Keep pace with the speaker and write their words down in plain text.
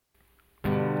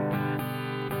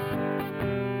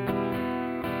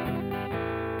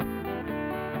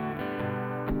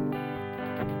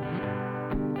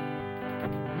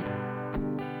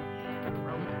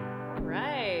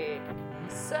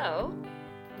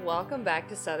Welcome back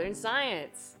to Southern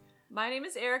Science. My name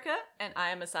is Erica, and I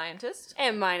am a scientist.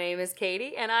 And my name is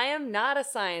Katie, and I am not a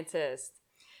scientist.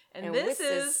 And this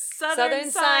is Southern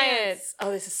Science.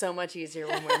 Oh, this is so much easier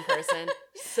when we're in person.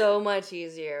 So much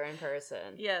easier in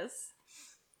person. Yes.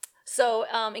 So,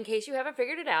 in case you haven't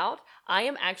figured it out, I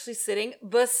am actually sitting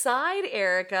beside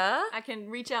Erica. I can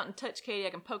reach out and touch Katie. I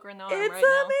can poke her in the arm It's right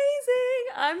now.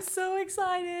 amazing. I'm so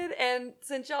excited. And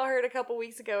since y'all heard a couple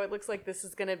weeks ago, it looks like this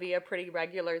is going to be a pretty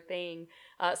regular thing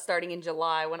starting in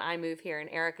July when I move here and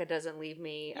Erica doesn't leave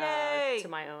me to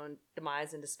my own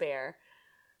demise and despair.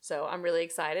 So I'm really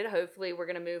excited. Hopefully we're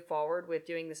going to move forward with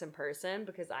doing this in person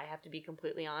because I have to be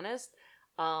completely honest.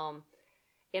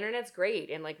 Internet's great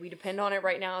and like we depend on it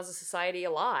right now as a society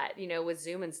a lot, you know, with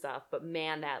Zoom and stuff. But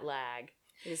man, that lag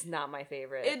is not my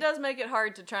favorite. It does make it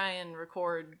hard to try and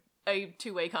record a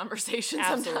two-way conversation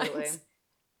sometimes.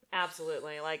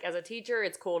 Absolutely. Like as a teacher,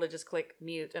 it's cool to just click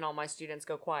mute and all my students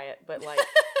go quiet. But like,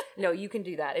 no, you can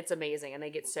do that. It's amazing. And they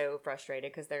get so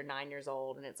frustrated because they're 9 years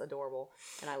old and it's adorable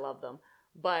and I love them.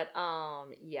 But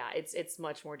yeah, it's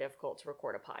much more difficult to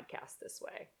record a podcast this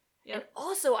way. Yep. And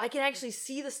also, I can actually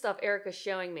see the stuff Erica's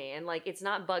showing me. And, like, it's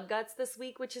not bug guts this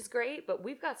week, which is great. But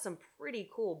we've got some pretty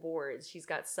cool boards she's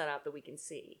got set up that we can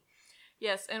see.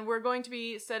 Yes, and we're going to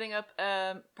be setting up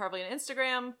probably an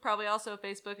Instagram, probably also a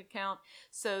Facebook account,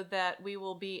 so that we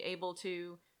will be able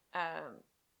to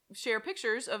share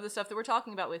pictures of the stuff that we're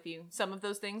talking about with you. Some of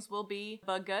those things will be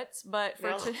bug guts, but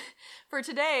for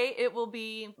today, it will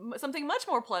be something much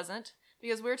more pleasant.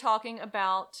 Because we're talking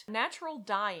about natural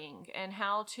dyeing and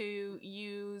how to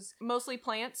use mostly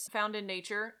plants found in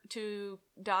nature to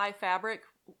dye fabric,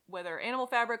 whether animal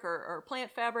fabric or plant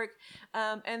fabric,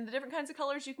 and the different kinds of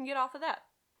colors you can get off of that.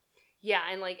 Yeah,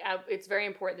 and like it's very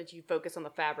important that you focus on the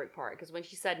fabric part because when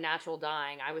she said natural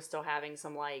dyeing, I was still having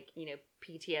some like, you know,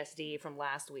 PTSD from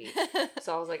last week.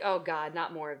 So I was like, oh God,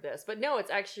 not more of this. But no, it's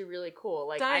actually really cool.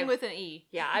 Like dyeing with an E.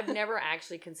 Yeah, I've never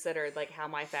actually considered like how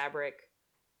my fabric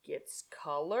gets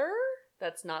color.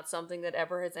 That's not something that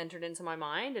ever has entered into my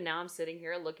mind. And now I'm sitting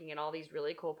here looking at all these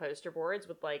really cool poster boards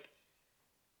with like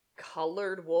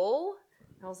colored wool.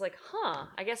 And I was like,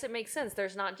 I guess it makes sense.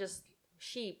 There's not just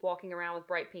sheep walking around with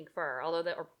bright pink fur,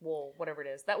 although or wool, whatever it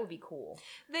is. That would be cool.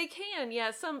 They can,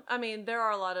 yeah. There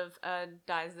are a lot of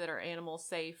dyes that are animal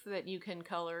safe that you can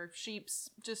color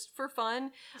sheep's just for fun.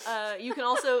 You can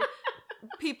also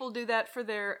people do that for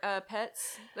their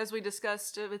pets, as we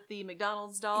discussed with the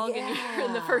McDonald's dog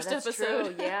in the first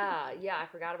episode. True. Yeah, I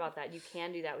forgot about that. You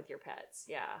can do that with your pets.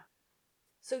 Yeah.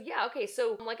 So yeah, okay.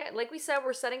 So like we said,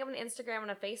 we're setting up an Instagram and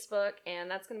a Facebook, and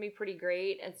that's going to be pretty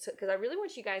great. And because I really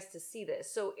want you guys to see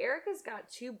this. So Erica's got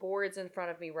 2 boards in front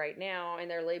of me right now, and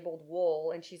they're labeled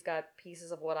wool, and she's got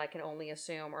pieces of what I can only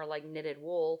assume are like knitted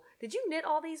wool. Did you knit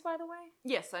all these, by the way?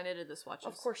 Yes, I knitted the swatches.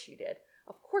 Of course you did.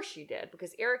 Of course you did,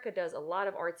 because Erica does a lot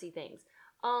of artsy things.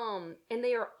 And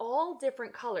they are all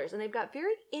different colors, and they've got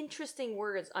very interesting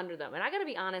words under them. And I gotta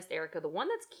be honest, Erica, the one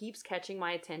that keeps catching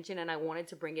my attention, and I wanted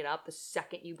to bring it up the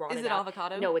second you brought it up. Is it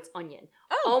avocado? No, it's onion.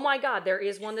 Oh my God, there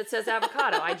is one that says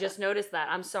avocado. I just noticed that.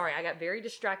 I'm sorry, I got very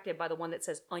distracted by the one that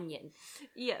says onion.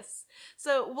 Yes.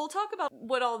 So we'll talk about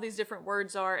what all these different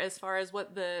words are as far as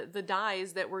what the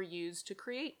dyes that were used to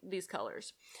create these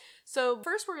colors. So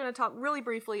first we're going to talk really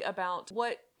briefly about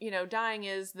what, dyeing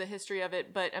is, the history of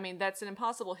it, but I mean, that's an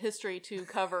impossible history to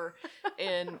cover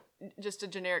in just a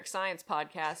generic science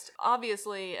podcast.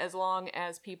 Obviously, as long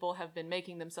as people have been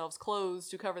making themselves clothes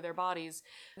to cover their bodies,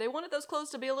 they wanted those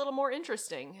clothes to be a little more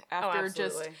interesting after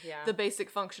just the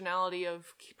basic functionality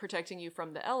of protecting you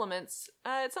from the elements.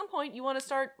 At some point, you want to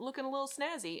start looking a little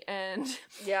snazzy and...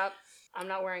 Yep. I'm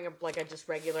not wearing a just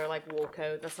regular wool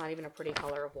coat. That's not even a pretty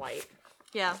color of white.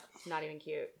 Yeah. Not even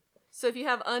cute. So if you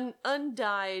have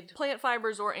undyed plant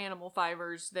fibers or animal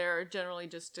fibers, they're generally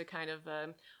just a kind of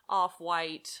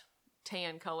off-white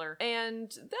tan color.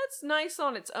 And that's nice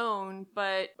on its own,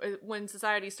 but when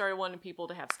society started wanting people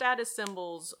to have status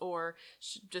symbols or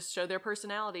just show their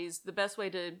personalities, the best way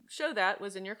to show that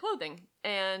was in your clothing.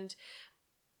 And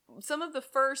some of the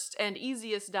first and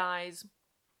easiest dyes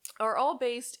are all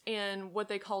based in what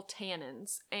they call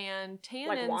tannins. And tannins...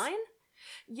 Like wine?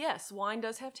 Yes, wine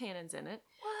does have tannins in it.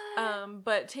 What?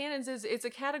 But tannins it's a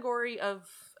category of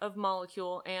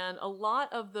molecule, and a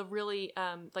lot of the really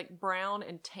brown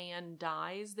and tan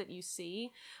dyes that you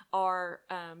see are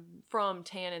from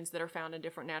tannins that are found in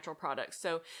different natural products.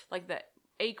 So like the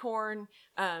acorn,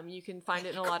 you can find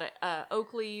it in a lot of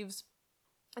oak leaves.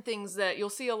 Things that you'll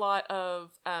see a lot of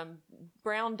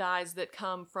brown dyes that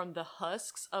come from the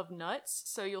husks of nuts.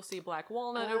 So you'll see black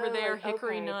walnut over there,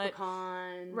 hickory nut.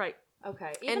 Pecan. Right.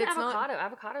 Okay. Even avocado.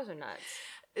 Avocados are nuts.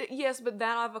 Yes, but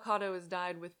that avocado is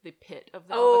dyed with the pit of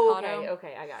the Oh, avocado.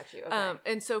 okay, I got you. Okay.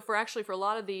 And so for a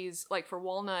lot of these, like for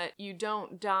walnut, you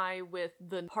don't dye with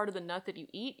the part of the nut that you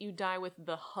eat. You dye with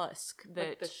the husk that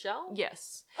Like the shell?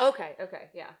 Yes. Okay,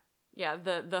 yeah. Yeah,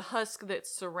 the husk that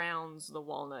surrounds the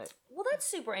walnut. Well, that's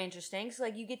super interesting. So,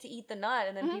 like, you get to eat the nut,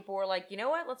 and then people were like, you know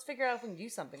what? Let's figure out if we can do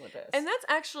something with this. And that's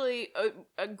actually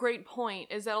a great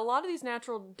point, is that a lot of these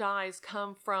natural dyes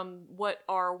come from what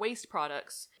are waste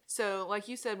products. So, like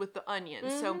you said with the onion,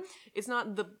 so it's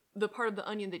not the part of the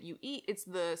onion that you eat, it's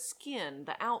the skin,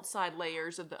 the outside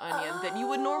layers of the onion that you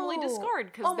would normally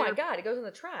discard. Oh my God, it goes in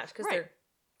the trash because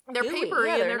they're gooey. papery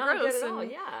Yeah, and they're they're not gross. good at all,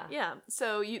 And, yeah.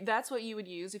 So that's what you would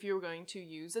use if you were going to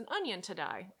use an onion to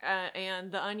dye.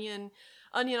 And the onion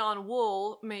on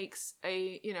wool makes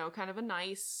a, kind of a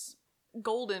nice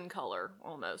golden color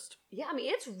almost. Yeah, I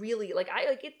mean, it's really, like,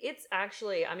 it's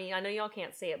actually, I mean, I know y'all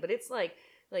can't see it, but it's like,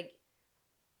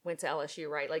 went to LSU,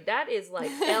 right? Like, that is like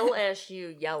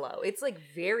LSU yellow. It's like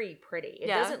very pretty. It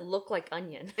doesn't look like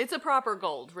onion. It's a proper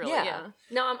gold, really. Yeah.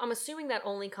 Now, I'm assuming that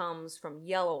only comes from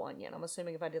yellow onion. I'm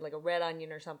assuming if I did like a red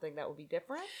onion or something, that would be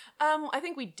different. I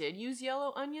think we did use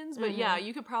yellow onions, but yeah,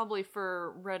 you could probably,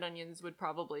 for red onions, would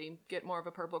probably get more of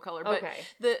a purple color. But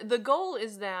the goal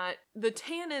is that the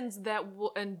tannins that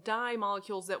will, and dye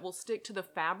molecules that will stick to the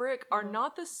fabric are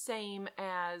not the same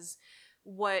as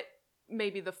what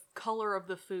maybe the color of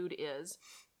the food is.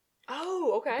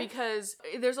 Oh, okay. Because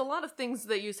there's a lot of things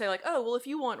that you say, like, oh, well, if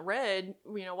you want red,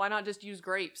 why not just use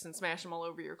grapes and smash them all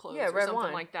over your clothes or something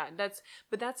wine. Like that.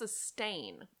 But that's a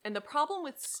stain. And the problem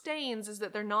with stains is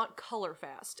that they're not color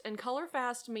fast. And color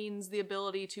fast means the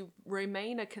ability to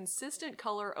remain a consistent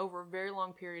color over a very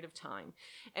long period of time.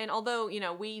 And although,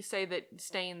 we say that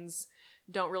stains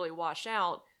don't really wash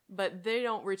out, but they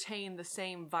don't retain the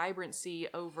same vibrancy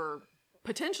over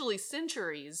potentially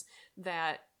centuries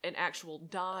that an actual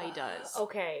dye does.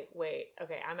 Okay,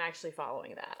 I'm actually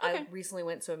following that. Okay. I recently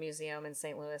went to a museum in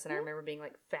St. Louis, and I remember being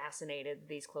like fascinated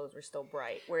these clothes were still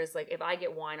bright. Whereas like if I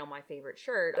get wine on my favorite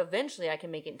shirt, eventually I can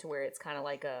make it into where it's kind of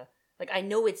like I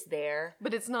know it's there,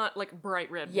 but it's not like bright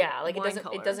red. Yeah, like wine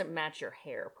it doesn't match your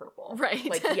hair purple. Right.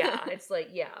 Like it's like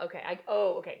okay.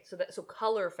 Okay. So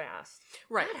color fast.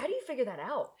 Right. God, how do you figure that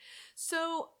out?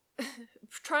 So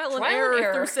trial and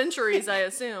error through centuries, I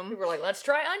assume. We were like, let's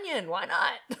try onion. Why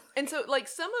not? And so, like,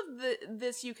 some of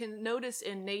this you can notice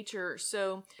in nature.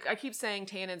 So I keep saying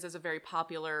tannins is a very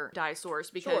popular dye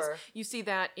source because you see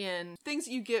that in things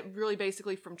you get really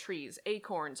basically from trees,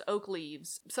 acorns, oak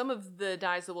leaves. Some of the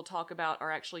dyes that we'll talk about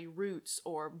are actually roots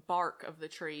or bark of the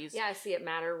trees. Yeah, I see it,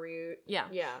 madder root. Yeah.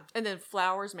 And then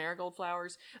flowers, marigold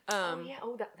flowers.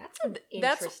 That's an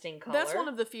interesting color. That's one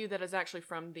of the few that is actually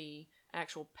from the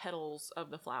actual petals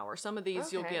of the flower. Some of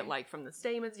these you'll get like from the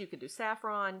stamens. You could do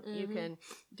saffron. You can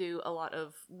do a lot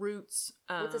of roots.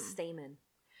 What's a stamen?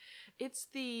 It's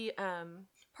the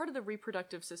part of the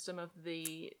reproductive system of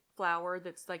the flower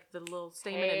that's like the little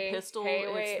stamen and pistil.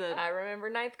 Wait, I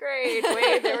remember 9th grade.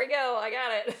 Wait, there we go. I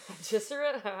got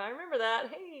it. I remember that.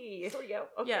 Hey, here we go.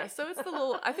 Okay. Yeah, so it's the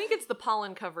little, I think it's the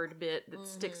pollen covered bit that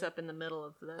sticks up in the middle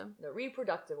of the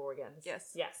reproductive organs.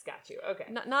 Yes, got you. Okay.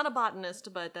 Not a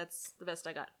botanist, but that's the best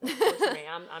I got. Unfortunately,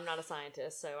 I'm not a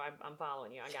scientist, so I'm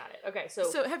following you. I got it. Okay,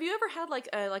 so have you ever had like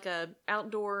a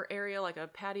outdoor area, like a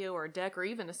patio or a deck or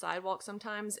even a sidewalk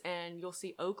sometimes, and you'll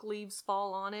see oak leaves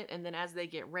fall on it, and then as they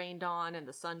get rained on and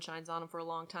the sun shines on them for a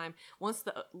long time, once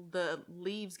the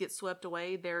leaves get swept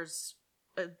away, there's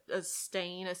a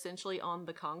stain essentially on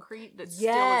the concrete that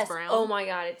still is brown. Oh my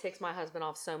God, it ticks my husband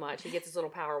off so much. He gets his little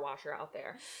power washer out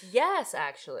there. Yes,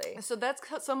 actually. So that's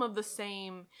some of the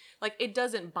same, like it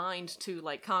doesn't bind to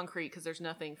like concrete because there's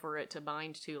nothing for it to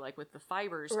bind to like with the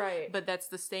fibers. Right. But that's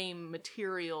the same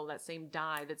material, that same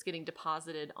dye that's getting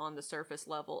deposited on the surface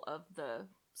level of the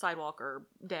sidewalk or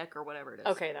deck or whatever it is.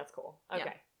 Okay, that's cool. Okay.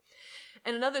 Yeah.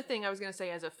 And another thing I was going to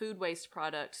say as a food waste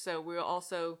product, so we'll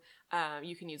also,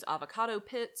 you can use avocado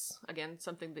pits, again,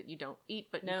 something that you don't eat,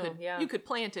 but you could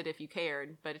plant it if you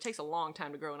cared, but it takes a long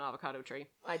time to grow an avocado tree.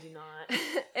 I do not.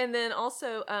 And then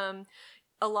also,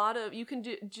 a lot of, you can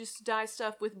just dye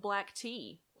stuff with black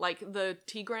tea, like the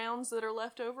tea grounds that are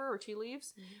left over or tea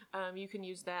leaves. You can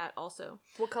use that also.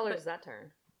 What color does that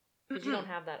turn? Because you don't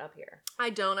have that up here.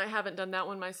 I don't. I haven't done that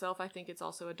one myself. I think it's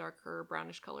also a darker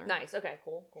brownish color. Nice. Okay,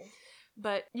 cool.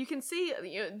 But you can see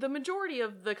the majority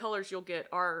of the colors you'll get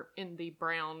are in the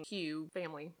brown hue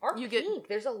family. Pink.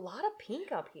 There's a lot of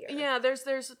pink up here. Yeah, there's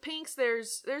pinks,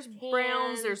 there's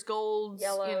browns, there's golds,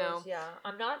 yellows. Yeah,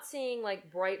 I'm not seeing like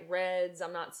bright reds.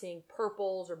 I'm not seeing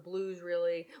purples or blues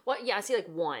really. Well, yeah, I see like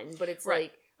one, but it's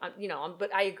like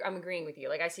I'm agreeing with you.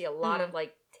 Like I see a lot of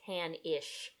like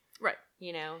tan-ish. Right.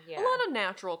 you know? A lot of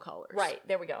natural colors. Right.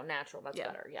 There we go. Natural. That's Yeah.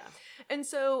 better. Yeah. And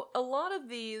so a lot of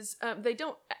these, they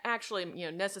don't actually,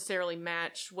 necessarily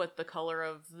match what the color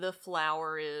of the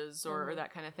flower is or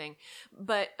that kind of thing.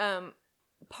 But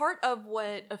part of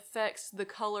what affects the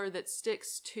color that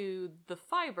sticks to the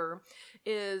fiber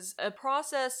is a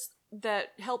process that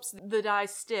helps the dye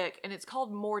stick, and it's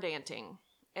called mordanting.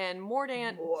 And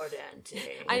Mordanting.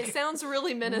 it sounds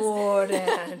really menacing.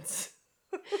 Mordant.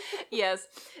 Yes.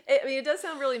 It does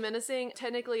sound really menacing.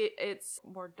 Technically, it's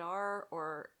mordar,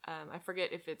 or I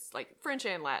forget if it's like French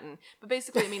and Latin, but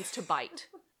basically it means to bite.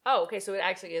 Oh, okay. So it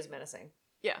actually is menacing.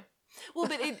 Yeah. Well,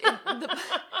 but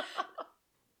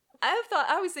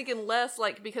I was thinking less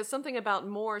like, because something about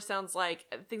more sounds like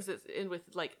things that end with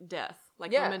like death,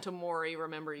 like memento mori,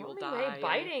 remember you will die.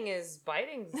 Biting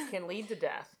can lead to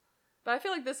death. But I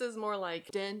feel like this is more like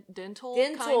dental. Dental.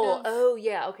 Kind of. Oh,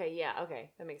 yeah. Okay. Yeah.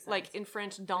 Okay. That makes sense. Like in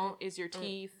French, dent is your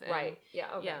teeth. And, right. Yeah.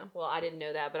 Okay. Yeah. Well, I didn't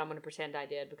know that, but I'm going to pretend I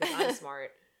did because I'm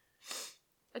smart.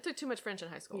 I took too much French in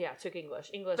high school. Yeah. Took English,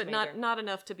 but major. not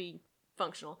enough to be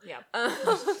functional. Yeah.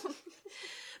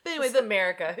 But anyway, it's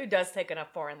America, who does take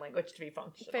enough foreign language to be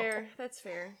functional. Fair. That's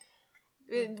fair.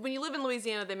 When you live in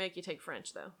Louisiana, they make you take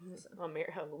French, though.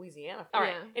 Louisiana. All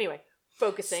right. Anyway,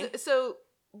 focusing. So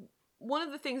one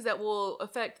of the things that will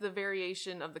affect the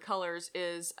variation of the colors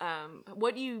is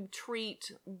what you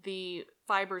treat the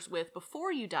fibers with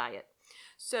before you dye it.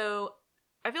 So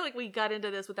I feel like we got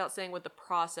into this without saying what the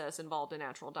process involved in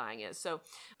natural dyeing is. So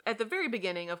at the very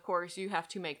beginning, of course, you have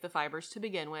to make the fibers to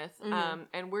begin with.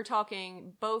 And we're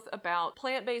talking both about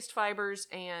plant-based fibers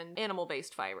and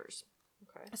animal-based fibers.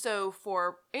 Okay. So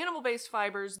for animal-based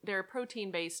fibers, they're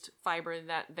protein-based fiber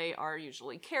that they are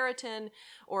usually keratin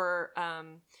or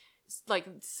like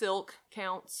silk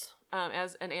counts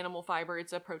as an animal fiber.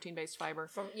 It's a protein-based fiber.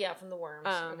 From the worms.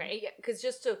 Okay. Yeah, because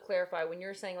just to clarify, when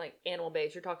you're saying like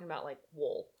animal-based, you're talking about like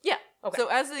wool. Yeah. Okay. So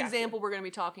as an example, we're going to be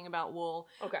talking about wool.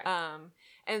 Okay.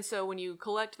 And so when you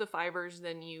collect the fibers,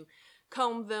 then you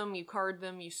comb them, you card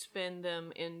them, you spin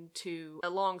them into a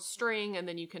long string, and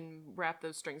then you can wrap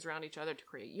those strings around each other to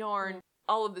create yarn.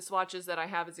 All of the swatches that I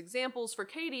have as examples for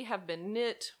Katie have been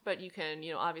knit, but you can,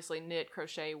 obviously knit,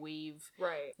 crochet, weave.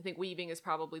 Right. I think weaving is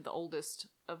probably the oldest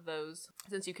of those,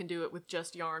 since you can do it with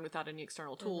just yarn without any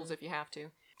external tools if you have to.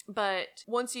 But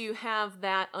once you have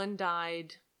that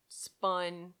undyed,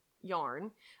 spun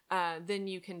yarn, then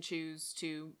you can choose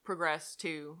to progress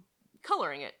to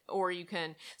coloring it, or you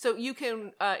can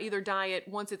either dye it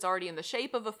once it's already in the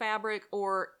shape of a fabric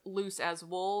or loose as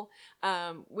wool.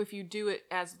 If you do it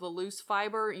as the loose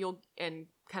fiber, and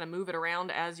kind of move it around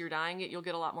as you're dyeing it, you'll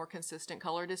get a lot more consistent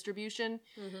color distribution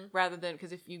rather than,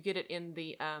 because if you get it in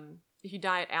the if you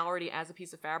dye it already as a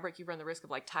piece of fabric, you run the risk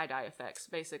of like tie-dye effects,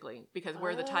 basically, because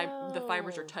where the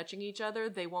fibers are touching each other,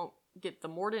 they won't get the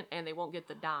mordant and they won't get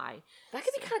the dye. That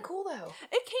could be kind of cool though.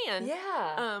 It can.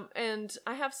 Yeah. And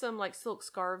I have some like silk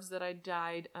scarves that I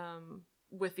dyed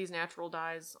with these natural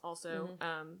dyes also.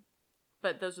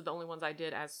 But those are the only ones I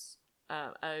did as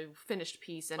a finished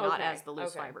piece and not as the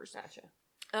loose fibers. Gotcha.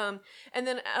 And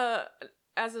then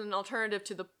as an alternative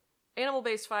to the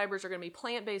animal-based fibers are going to be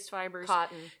plant-based fibers.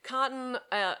 Cotton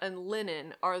and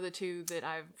linen are the two that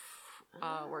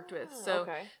I've worked with. So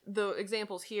the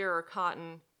examples here are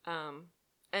cotton,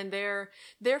 and their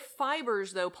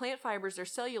fibers, though, plant fibers, they're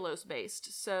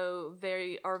cellulose-based, so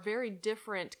they are very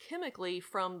different chemically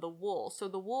from the wool. So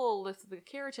the wool, the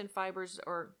keratin fibers,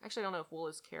 or actually I don't know if wool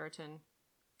is keratin.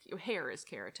 Hair is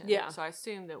keratin. Yeah. So I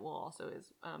assume that wool also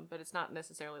is, but it's not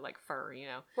necessarily like fur,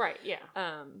 Right,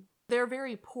 yeah. They're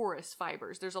very porous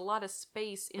fibers. There's a lot of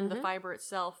space in the fiber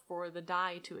itself for the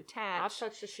dye to attach. I've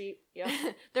touched a sheep.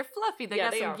 Yep. They're fluffy. They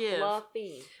got some give.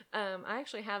 Fluffy. I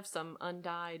actually have some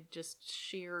undyed, just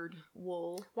sheared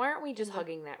wool. Why aren't we just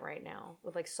hugging that right now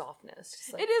with like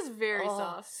softness? It is very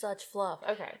soft. Such fluff.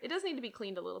 Okay. It does need to be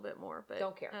cleaned a little bit more, but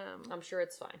don't care. I'm sure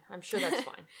it's fine. I'm sure that's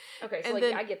fine. Okay, so like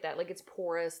then, I get that. Like it's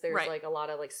porous. There's like a lot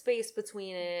of like space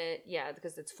between it. Yeah,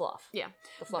 because it's fluff. Yeah.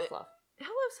 The fluff.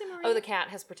 Hello, Simmarine. Oh, the cat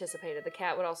has participated. The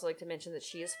cat would also like to mention that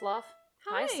she is Fluff.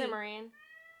 Hi Simmarine.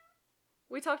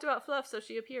 We talked about Fluff, so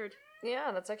she appeared.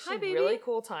 Yeah, that's actually really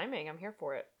cool timing. I'm here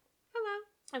for it.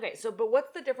 Hello. Okay, so but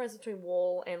what's the difference between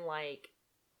wool and like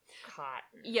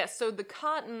cotton? Yes, so the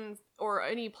cotton or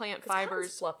any plant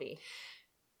fibers, fluffy.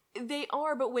 They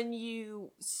are, but when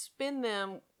you spin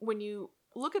them, when you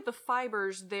look at the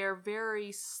fibers, they're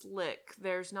very slick.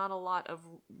 There's not a lot of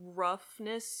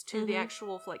roughness to the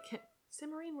actual like.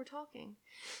 Simmarine, we're talking.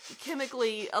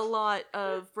 Chemically, a lot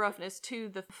of roughness to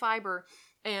the fiber,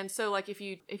 and so like if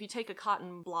you take a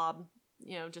cotton blob,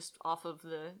 just off of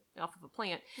a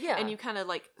plant, and you kind of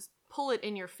like pull it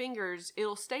in your fingers,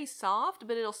 it'll stay soft,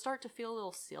 but it'll start to feel a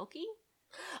little silky.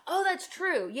 Oh, that's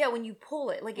true. Yeah, when you pull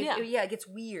it, like, Yeah. it gets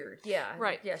weird. Yeah.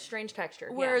 Right. Yeah, strange texture.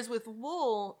 Whereas with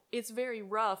wool, it's very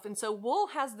rough. And so wool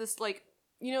has this, like,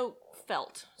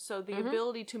 felt. So the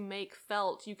ability to make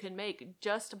felt you can make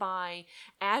just by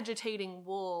agitating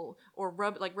wool or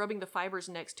rubbing the fibers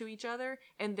next to each other.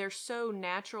 And they're so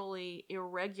naturally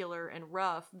irregular and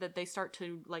rough that they start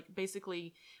to, like,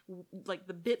 basically, like,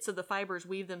 the bits of the fibers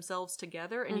weave themselves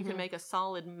together, and you can make a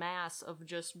solid mass of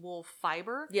just wool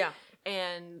fiber. Yeah.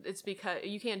 And it's because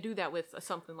you can't do that with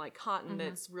something like cotton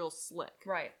that's real slick.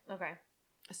 Right. Okay.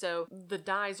 So the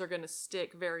dyes are going to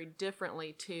stick very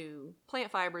differently to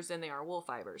plant fibers than they are wool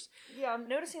fibers. Yeah, I'm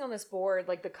noticing on this board,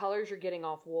 like, the colors you're getting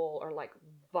off wool are, like,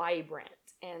 vibrant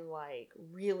and, like,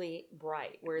 really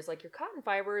bright. Whereas, like, your cotton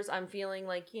fibers, I'm feeling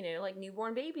like, like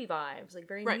newborn baby vibes, like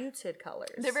very muted colors.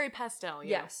 They're very pastel,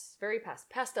 Yes, very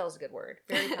pastel is a good word.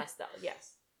 Very pastel,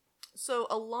 yes. So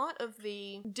a lot of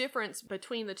the difference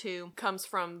between the two comes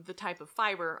from the type of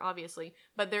fiber, obviously,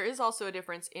 but there is also a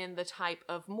difference in the type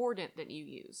of mordant that you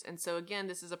use. And so again,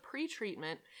 this is a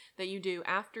pre-treatment that you do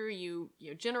after you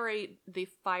generate the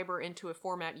fiber into a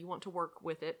format you want to work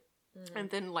with it, and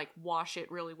then, like, wash it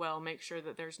really well, make sure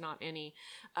that there's not any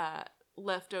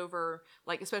leftover,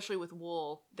 like, especially with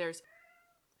wool, there's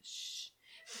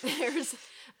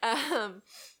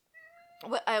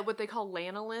what they call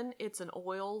lanolin. It's an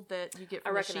oil that you get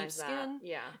from the sheepskin.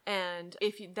 Yeah. And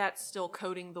if that's still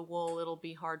coating the wool, it'll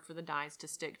be hard for the dyes to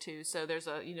stick to. So there's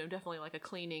a, definitely like a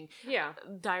cleaning. Yeah.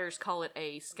 Dyers call it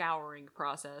a scouring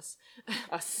process.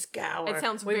 A scour. It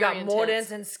sounds We've very got intense.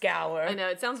 mordants and scour. I know,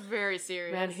 it sounds very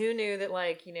serious. Man, who knew that,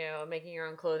 like, making your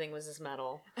own clothing was this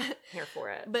metal? Here for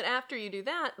it. But after you do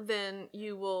that, then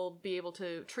you will be able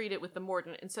to treat it with the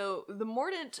mordant. And so the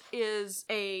mordant is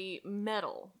a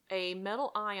metal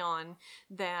ion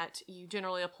that you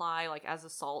generally apply, like, as a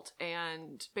salt,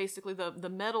 and basically the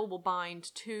metal will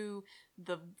bind to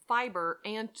the fiber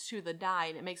and to the dye,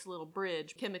 and it makes a little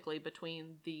bridge chemically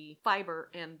between the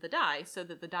fiber and the dye so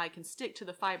that the dye can stick to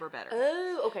the fiber better.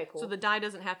 Oh, okay, cool. So the dye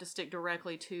doesn't have to stick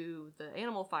directly to the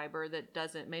animal fiber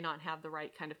that may not have the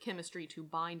right kind of chemistry to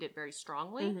bind it very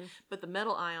strongly, but the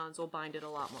metal ions will bind it a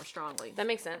lot more strongly. That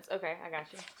makes sense. Okay, I got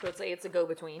you. So it's a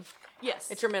go-between.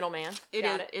 Yes. It's your middleman.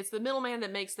 It's the middleman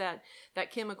that makes that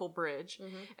chemical bridge.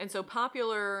 And so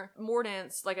popular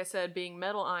mordants, like I said, being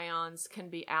metal ions, can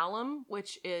be alum,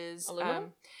 which is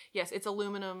aluminum. Yes, it's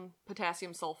aluminum.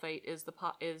 Potassium sulfate is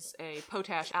a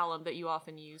potash alum that you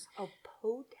often use. A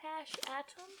potash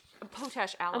atom? A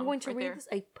potash alum. I'm going to read there. this.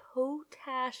 A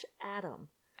potash atom.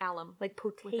 Alum. Like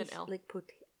with an L.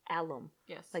 alum.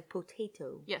 Yes. Like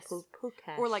potato. Yes.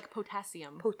 Potash. Or like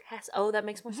potassium. Oh, that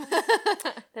makes more sense.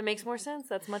 That makes more sense.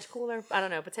 That's much cooler. I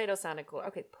don't know. Potato sounded cooler.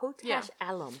 Okay, potash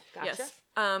alum. Gotcha. Yes.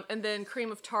 And then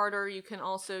cream of tartar you can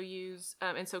also use.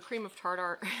 And so cream of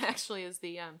tartar actually is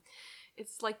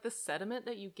it's like the sediment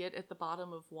that you get at the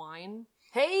bottom of wine.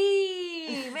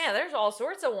 Hey, man, there's all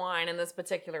sorts of wine in this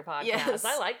particular podcast. Yes.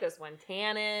 I like this one.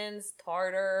 Tannins,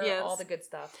 tartar, Yes. all the good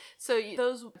stuff. So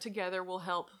those together will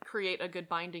help create a good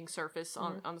binding surface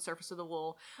on the surface of the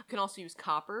wool. You can also use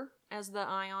copper as the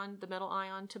metal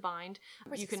ion to bind.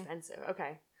 It's expensive.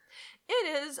 Okay.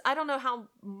 It is. I don't know how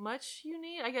much you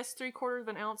need. I guess 3/4 of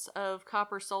an ounce of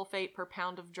copper sulfate per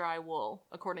pound of dry wool,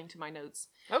 according to my notes.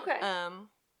 Okay.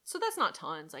 So that's not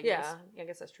tons, I guess. Yeah, I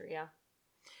guess that's true. Yeah.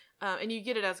 And you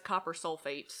get it as copper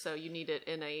sulfate, so you need it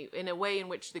in a way in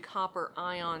which the copper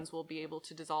ions will be able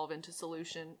to dissolve into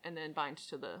solution and then bind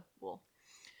to the wool.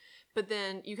 But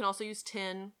then you can also use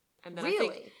tin. And then Really?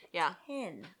 I think, yeah.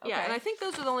 Tin. Okay. Yeah, and I think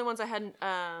those are the only ones I had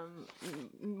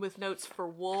with notes for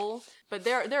wool. But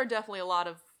there are definitely a lot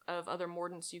of other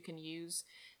mordants you can use.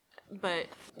 But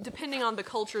depending on the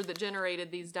culture that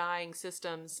generated these dyeing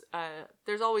systems,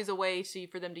 there's always a way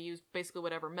for them to use basically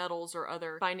whatever metals or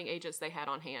other binding agents they had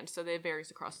on hand. So it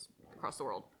varies across the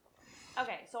world.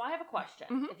 Okay, so I have a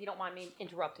question, if you don't mind me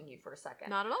interrupting you for a second.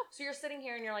 Not at all. So you're sitting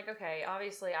here and you're like, okay,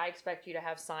 obviously I expect you to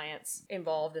have science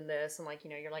involved in this, and, like,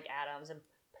 you're like atoms and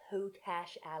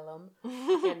potash alum,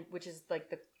 and which is like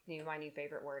my new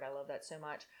favorite word. I love that so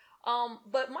much.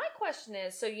 But my question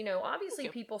is, so, obviously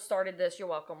people started this, you're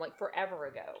welcome, like, forever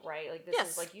ago, right? Like,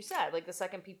 this is, like you said, like, the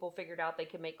second people figured out they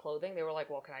could make clothing, they were like,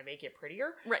 well, can I make it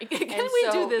prettier? Right. Can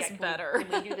we do this better?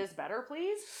 Can we do this better,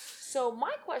 please? So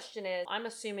my question is, I'm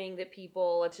assuming that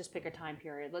people, let's just pick a time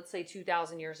period, let's say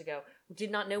 2,000 years ago,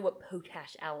 did not know what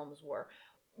potash alums were.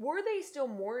 Were they still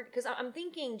more, because I'm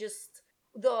thinking just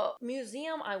the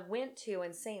museum I went to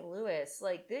in St. Louis,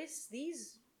 like,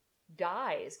 these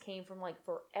dyes came from like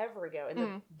forever ago, and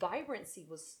the vibrancy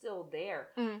was still there.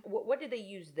 What did they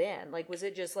use then? Like, was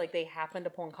it just like they happened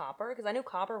upon copper? Because I know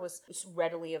copper was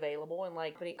readily available in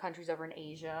like many countries over in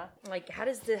Asia. Like, how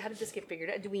did this get figured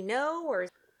out? Do we know, or?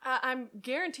 I'm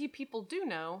guarantee people do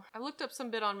know. I looked up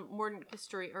some bit on modern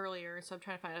history earlier, so I'm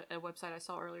trying to find a website I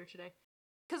saw earlier today.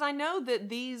 Because I know that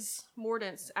these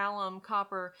mordants, alum,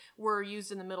 copper, were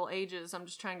used in the Middle Ages. I'm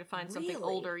just trying to find something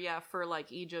Really? older, for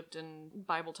like Egypt and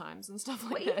Bible times and stuff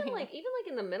like Well, that. even like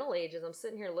in the Middle Ages, I'm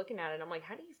sitting here looking at it. I'm like,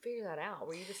 how do you figure that out?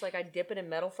 Were you just like, I dip it in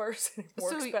metal first and it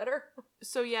works better?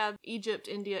 So yeah, Egypt,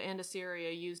 India, and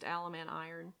Assyria used alum and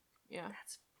iron. Yeah,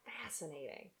 that's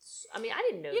fascinating. I mean, I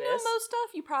didn't know You know, this. most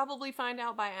stuff you probably find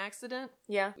out by accident.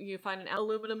 Yeah. You find an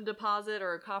aluminum deposit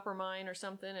or a copper mine or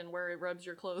something, and where it rubs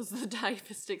your clothes, the dye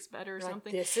sticks better or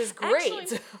something. This is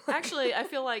great. Actually, I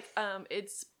feel like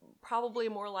it's probably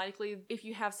more likely if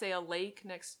you have, say, a lake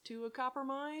next to a copper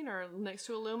mine or next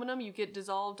to aluminum, you get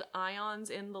dissolved ions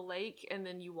in the lake, and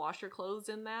then you wash your clothes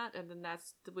in that, and then that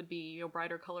would be,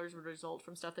 brighter colors would result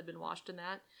from stuff that had been washed in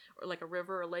that, or like a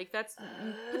river or lake. That's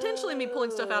potentially me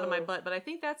pulling stuff out of my butt, but I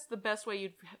think that's the best way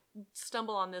you'd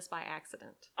stumble on this by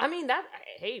accident. I mean,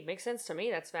 it makes sense to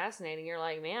me. That's fascinating. You're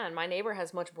like, man, my neighbor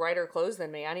has much brighter clothes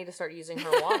than me. I need to start using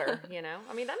her water, I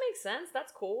mean, that makes sense.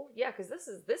 That's cool. Yeah, because this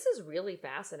is really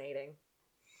fascinating.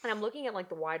 And I'm looking at like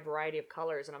the wide variety of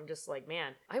colors, and I'm just like,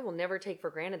 man, I will never take for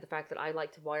granted the fact that I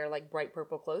like to wear like bright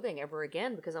purple clothing ever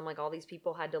again, because I'm like, all these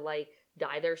people had to like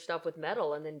dye their stuff with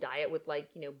metal and then dye it with like,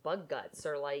 bug guts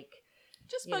or like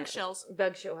just bug shells.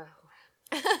 Bugs. Or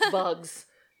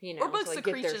bug so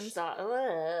secretions.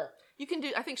 You can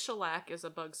do, I think shellac is a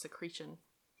bug secretion.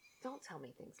 Don't tell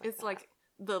me things like it's that. like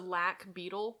the lac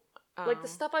beetle. Like the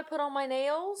stuff I put on my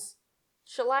nails?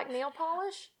 Shellac nail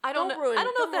polish? I don't know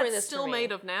if that's still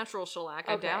made of natural shellac.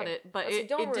 I doubt it, but it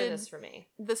ruin did. This for me.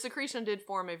 The secretion did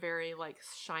form a very like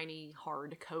shiny,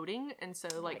 hard coating, and so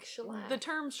like the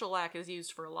term shellac is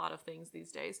used for a lot of things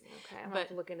these days. Okay, I'm gonna have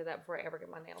to look into that before I ever get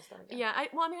my nails done again. Yeah,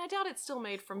 I doubt it's still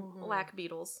made from lac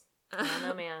beetles. I don't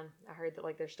know, man. I heard that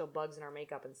like there's still bugs in our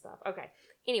makeup and stuff. Okay.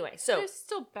 Anyway, so there's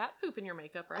still bat poop in your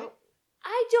makeup, right? Oh,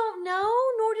 I don't know,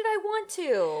 nor did I want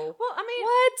to. Well, I mean,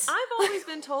 what? I've always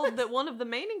been told that one of the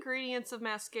main ingredients of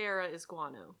mascara is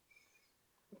guano.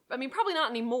 I mean, probably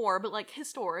not anymore, but like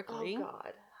historically. Oh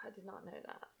God, I did not know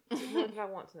that. Nor did I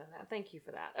want to know that. Thank you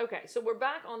for that. Okay, so we're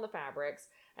back on the fabrics,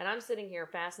 and I'm sitting here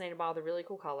fascinated by all the really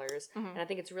cool colors, and I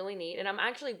think it's really neat. And I'm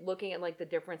actually looking at like the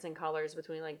difference in colors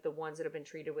between like the ones that have been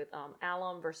treated with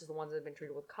alum versus the ones that have been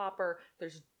treated with copper.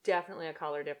 There's definitely a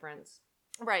color difference.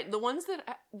 Right, the ones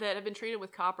that have been treated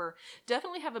with copper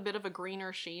definitely have a bit of a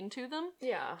greener sheen to them.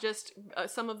 Yeah. Just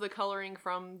some of the coloring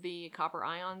from the copper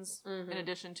ions in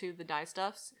addition to the dye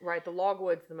stuffs. Right, the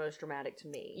logwood's the most dramatic to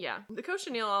me. Yeah. The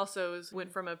cochineal also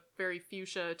went from a very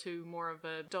fuchsia to more of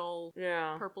a dull,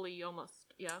 purpley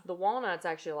almost. Yeah. The walnut's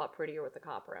actually a lot prettier with the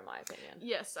copper, in my opinion.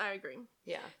 Yes, I agree.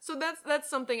 Yeah. So that's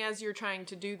something, as you're trying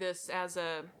to do this as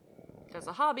a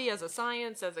hobby, as a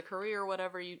science, as a career,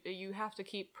 whatever, you have to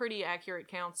keep pretty accurate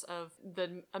counts of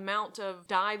the amount of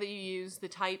dye that you use, the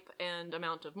type and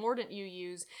amount of mordant you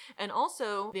use, and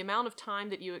also the amount of time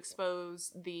that you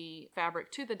expose the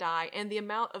fabric to the dye and the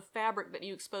amount of fabric that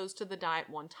you expose to the dye at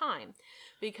one time.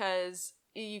 Because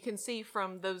you can see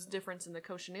from those difference in the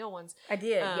cochineal ones. I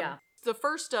did, yeah. The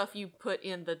first stuff you put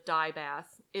in the dye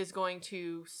bath is going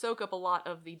to soak up a lot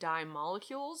of the dye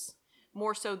molecules,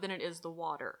 more so than it is the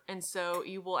water. And so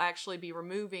you will actually be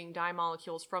removing dye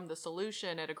molecules from the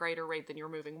solution at a greater rate than you're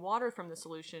removing water from the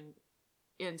solution.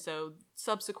 And so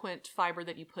subsequent fiber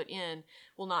that you put in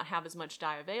will not have as much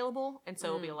dye available, and so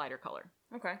it'll be a lighter color.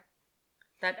 Okay.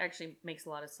 That actually makes a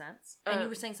lot of sense. And you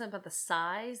were saying something about the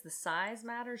size? The size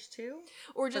matters too?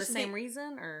 Or just for the same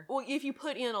reason? Or well, if you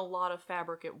put in a lot of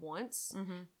fabric at once,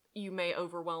 you may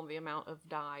overwhelm the amount of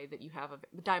dye that you have,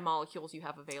 the dye molecules you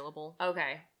have available.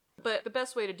 Okay. But the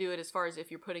best way to do it, as far as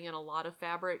if you're putting in a lot of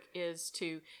fabric, is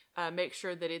to make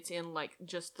sure that it's in like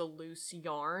just the loose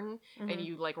yarn, and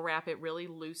you like wrap it really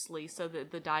loosely so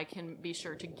that the dye can be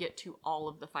sure to get to all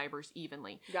of the fibers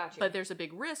evenly. Gotcha. But there's a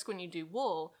big risk when you do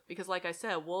wool, because like I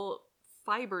said, wool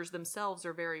fibers themselves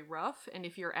are very rough, and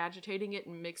if you're agitating it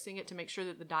and mixing it to make sure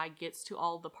that the dye gets to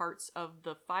all the parts of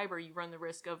the fiber, you run the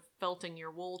risk of felting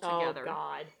your wool together. Oh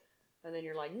God. And then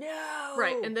you're like, no!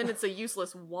 Right, and then it's a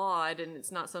useless wad, and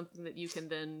it's not something that you can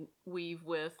then weave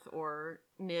with or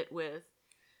knit with.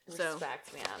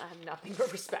 Respect, man. I have nothing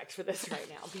but respect for this right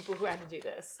now. People who had to do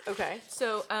this. Okay.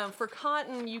 So for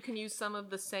cotton, you can use some of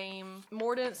the same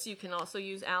mordants. You can also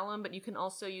use alum, but you can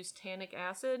also use tannic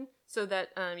acid. So that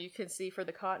you can see for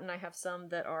the cotton, I have some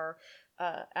that are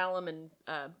alum and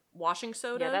washing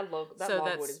soda. Yeah, that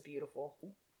logwood is beautiful.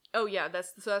 Oh yeah,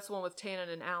 that's the one with tannin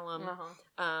and alum,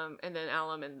 and then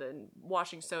alum and then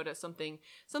washing soda. Something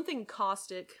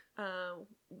caustic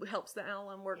helps the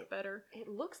alum work better. It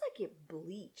looks like it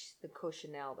bleached the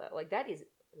Cochineal though. Like that is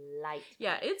light.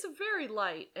 Yeah, it's very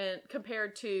light and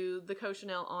compared to the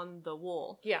Cochineal on the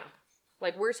wool. Yeah.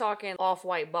 Like we're talking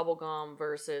off-white bubblegum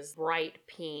versus bright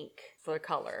pink for the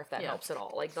color, if that helps at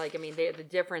all. Like I mean, the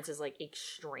difference is like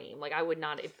extreme. Like I would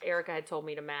not, if Erica had told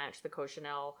me to match the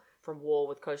Cochineal from wool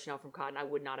with Cochineal from cotton, I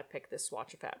would not have picked this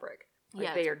swatch of fabric.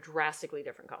 Like they are drastically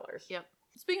different colors. Yep.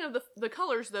 Speaking of the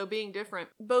colors, though, being different,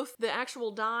 both the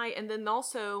actual dye and then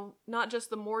also not just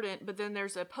the mordant, but then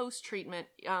there's a post-treatment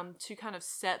to kind of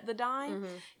set the dye.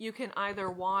 Mm-hmm. You can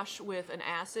either wash with an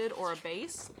acid or a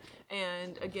base.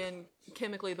 And again,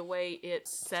 chemically, the way it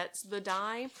sets the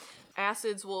dye,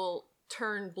 acids will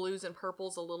turn blues and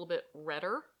purples a little bit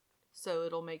redder. So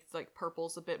it'll make like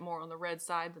purples a bit more on the red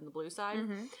side than the blue side.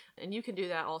 Mm-hmm. And you can do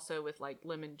that also with like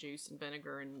lemon juice and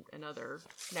vinegar and other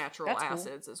natural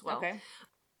acids as well. Okay.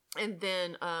 And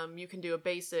then you can do a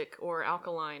basic or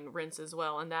alkaline rinse as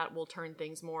well, and that will turn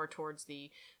things more towards the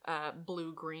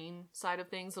blue-green side of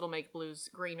things. It'll make blues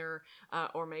greener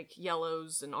or make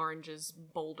yellows and oranges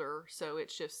bolder, so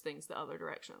it shifts things the other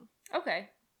direction. Okay.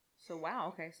 So, wow,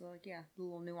 okay, so like, yeah, the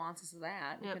little nuances of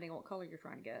that, depending on what color you're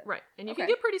trying to get. Right, and you can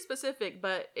get pretty specific,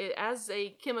 but as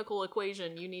a chemical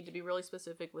equation, you need to be really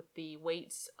specific with the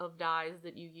weights of dyes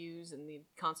that you use and the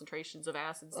concentrations of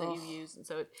acids that you use, and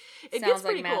so it gets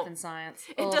pretty like cool. Math and science.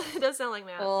 It does sound like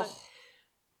math,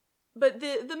 but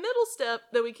the middle step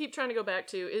that we keep trying to go back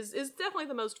to is definitely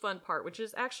the most fun part, which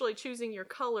is actually choosing your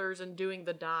colors and doing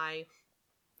the dye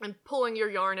and pulling your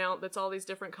yarn out that's all these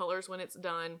different colors when it's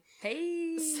done.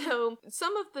 Hey! So,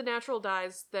 some of the natural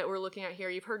dyes that we're looking at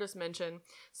here, you've heard us mention.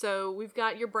 So, we've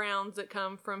got your browns that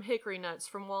come from hickory nuts,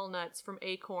 from walnuts, from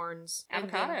acorns.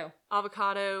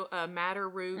 Avocado, madder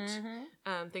root,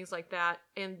 things like that.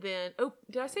 And then,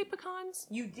 did I say pecans?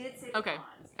 You did say pecans. Okay,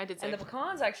 I did say. And the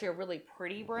pecans actually are really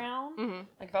pretty brown. Mm-hmm.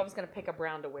 Like if I was going to pick a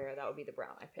brown to wear, that would be the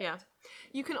brown I picked. Yeah.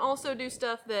 You can also do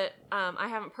stuff that I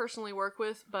haven't personally worked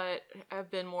with, but have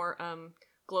been more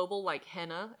global, like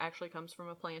henna actually comes from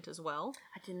a plant as well.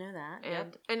 I didn't know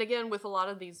that. And again, with a lot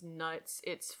of these nuts,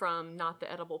 it's from not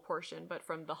the edible portion, but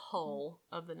from the hull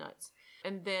of the nuts.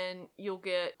 And then you'll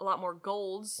get a lot more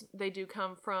golds. They do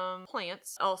come from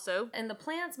plants also. And the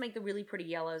plants make the really pretty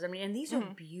yellows. I mean, and these are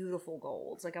beautiful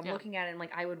golds. Like I'm looking at it and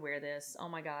like, I would wear this. Oh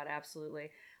my God,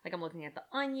 absolutely. Like I'm looking at the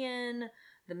onion,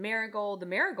 the marigold. The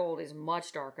marigold is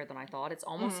much darker than I thought. It's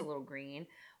almost a little green.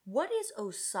 What is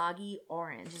Osage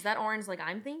orange? Is that orange like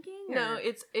I'm thinking? Or? No,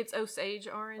 it's Osage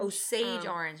orange. Osage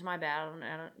orange. My bad.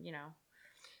 I don't, you know.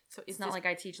 So it's not like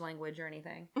I teach language or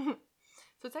anything. So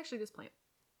it's actually this plant.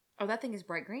 Oh, that thing is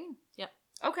bright green? Yep.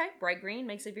 Okay. Bright green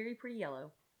makes a very pretty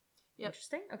yellow. Yep.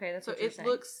 Interesting. Okay, that's what you're saying.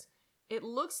 It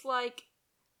looks like,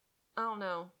 I don't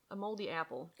know, a moldy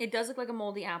apple. It does look like a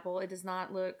moldy apple. It does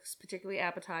not look particularly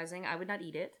appetizing. I would not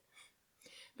eat it.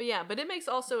 But it makes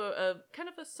also a kind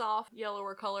of a soft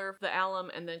yellower color, the alum,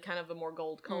 and then kind of a more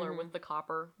gold color with the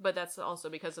copper. But that's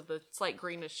also because of the slight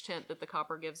greenish tint that the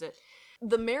copper gives it.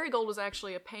 The marigold was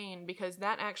actually a pain because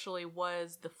that actually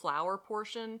was the flower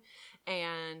portion.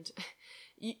 And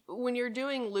when you're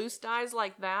doing loose dyes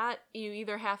like that, you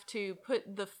either have to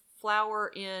put the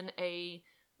flower in a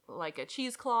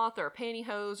cheesecloth or a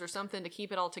pantyhose or something to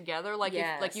keep it all together, like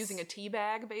using a tea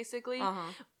bag, basically.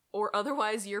 Or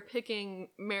otherwise, you're picking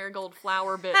marigold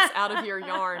flower bits out of your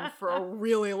yarn for a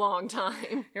really long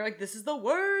time. You're like, this is the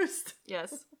worst.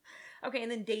 Yes. Okay, and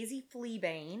then daisy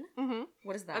fleabane. Mm-hmm.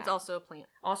 What is that? That's also a plant.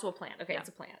 Also a plant. Okay, it's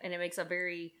a plant. And it makes a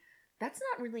very... That's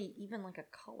not really even like a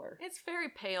color. It's very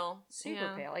pale.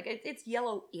 Super pale. Like, it's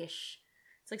yellow-ish.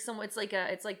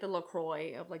 It's like the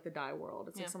LaCroix of like the dye world.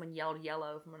 It's like someone yelled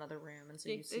yellow from another room, and so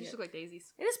you see they just look like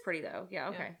daisies. It is pretty though. Yeah,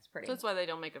 okay, it's pretty. So that's why they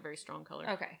don't make a very strong color.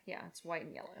 Okay, yeah, it's white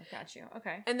and yellow. Got you.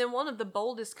 Okay. And then one of the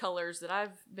boldest colors that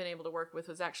I've been able to work with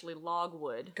was actually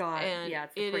logwood. God, yeah,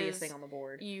 it's the prettiest thing on the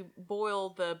board. You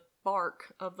boil the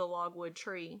bark of the logwood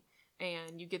tree,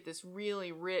 and you get this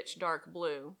really rich dark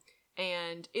blue.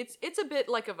 And it's a bit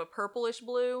like of a purplish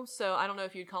blue, so I don't know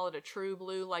if you'd call it a true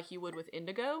blue like you would with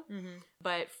indigo. Mm-hmm.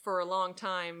 But for a long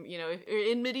time, you know,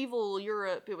 in medieval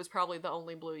Europe, it was probably the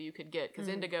only blue you could get because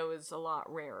indigo is a lot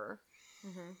rarer.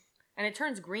 Mm-hmm. And it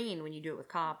turns green when you do it with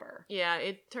copper. Yeah,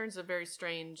 it turns a very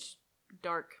strange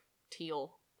dark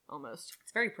teal almost.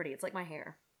 It's very pretty. It's like my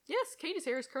hair. Yes, Katie's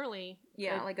hair is currently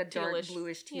like a dark tealish,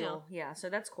 bluish teal. Yeah, so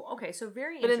that's cool. Okay, so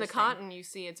very But interesting. in the cotton, you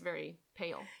see it's very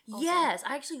pale. Also. Yes,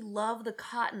 I actually love the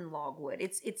cotton logwood.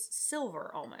 It's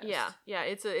silver almost. Yeah,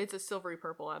 it's a silvery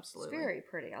purple, absolutely. It's very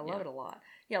pretty. I love it a lot.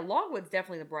 Yeah, logwood's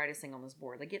definitely the brightest thing on this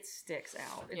board. Like, it sticks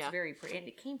out. It's very pretty. And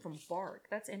it came from bark.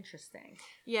 That's interesting.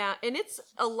 Yeah, and it's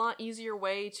a lot easier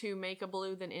way to make a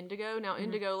blue than indigo. Now,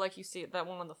 indigo, like you see that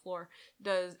one on the floor,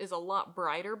 is a lot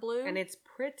brighter blue. And it's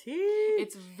pretty.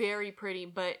 It's very pretty,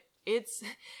 but it's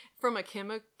from a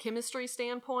chemistry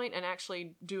standpoint and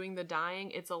actually doing the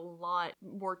dyeing, it's a lot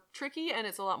more tricky and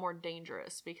it's a lot more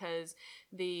dangerous because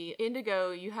the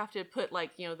indigo, you have to put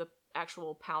the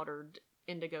actual powdered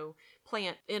indigo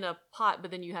plant in a pot, but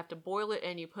then you have to boil it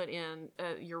and you put in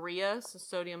urea, so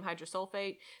sodium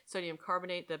hydrosulfate, sodium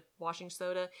carbonate, the washing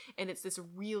soda, and it's this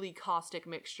really caustic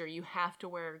mixture. You have to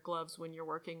wear gloves when you're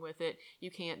working with it.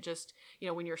 You can't just,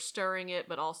 when you're stirring it,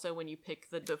 but also when you pick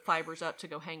the fibers up to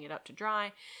go hang it up to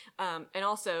dry. And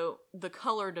also the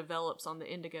color develops on the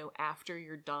indigo after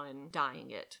you're done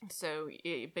dyeing it. So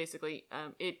it basically,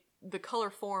 the color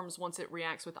forms once it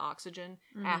reacts with oxygen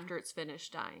after it's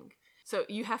finished dyeing. So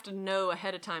you have to know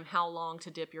ahead of time how long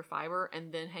to dip your fiber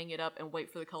and then hang it up and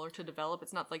wait for the color to develop.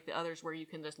 It's not like the others where you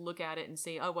can just look at it and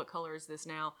see, oh, what color is this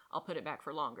now? I'll put it back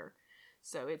for longer.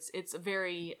 So it's a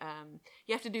very,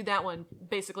 you have to do that one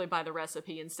basically by the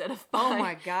recipe instead of by, oh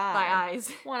my God. by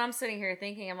eyes. Well, I'm sitting here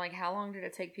thinking, I'm like, how long did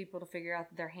it take people to figure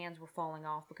out that their hands were falling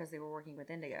off because they were working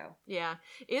with indigo? Yeah,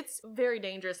 it's very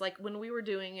dangerous. Like when we were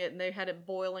doing it and they had it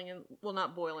boiling, and well,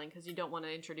 not boiling because you don't want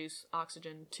to introduce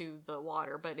oxygen to the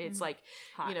water, but it's like,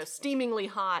 hot. Steamingly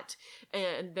hot.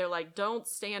 And they're like, don't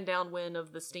stand downwind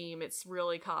of the steam. It's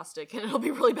really caustic and it'll be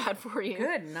really bad for you.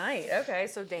 Good night. Okay,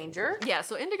 so danger. Yeah,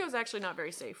 so indigo is actually not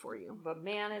very safe for you. But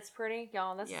man, it's pretty.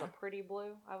 Y'all, this is a pretty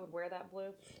blue. I would wear that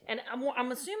blue. And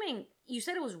I'm assuming, you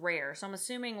said it was rare, so I'm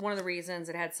assuming one of the reasons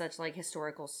it had such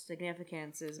historical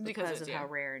significance is because of how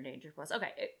rare and dangerous it was.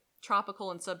 Okay.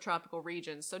 Tropical and subtropical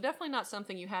regions, so definitely not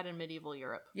something you had in medieval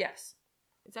Europe. Yes.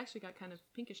 It's actually got kind of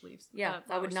pinkish leaves. Yeah,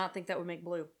 I would not think that would make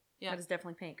blue. Yeah. That is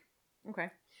definitely pink. Okay.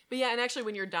 But yeah, and actually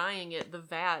when you're dyeing it, the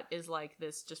vat is like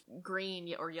this just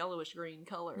green or yellowish green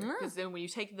color. Because then when you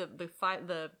take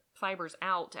the fibers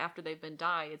out after they've been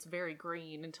dyed, it's very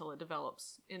green until it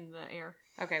develops in the air.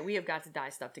 Okay, we have got to dye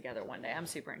stuff together one day. I'm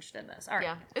super interested in this. All right.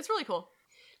 Yeah, it's really cool.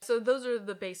 So those are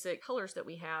the basic colors that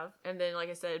we have. And then,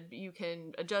 like I said, you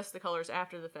can adjust the colors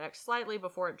after the fact slightly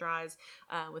before it dries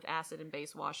with acid and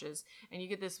base washes. And you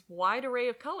get this wide array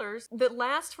of colors that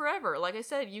last forever. Like I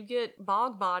said, you get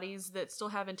bog bodies that still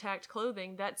have intact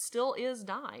clothing that still is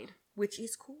dyed. Which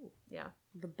is cool. Yeah.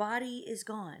 The body is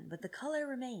gone, but the color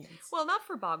remains. Well, not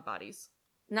for bog bodies.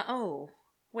 No. Oh.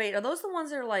 Wait, are those the ones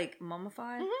that are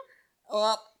mummified? Mm-hmm.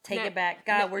 Oh, take it back.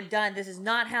 God, we're done. This is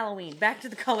not Halloween. Back to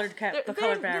the colored colored fabric.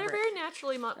 They're very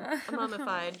naturally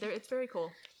mummified. It's very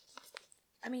cool.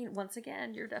 I mean, once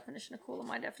again, your definition of cool and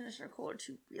my definition of cool are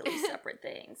two really separate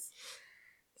things.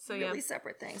 So really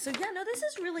separate things. So yeah, no, this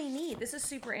is really neat. This is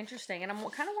super interesting. And I'm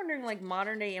kind of wondering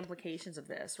modern day implications of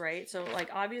this, right? So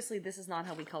obviously this is not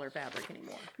how we color fabric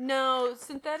anymore. No,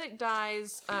 synthetic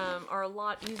dyes are a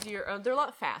lot easier. They're a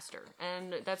lot faster.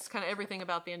 And that's kind of everything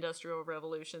about the Industrial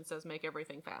Revolution says make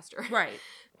everything faster. Right.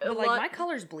 But my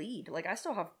colors bleed. I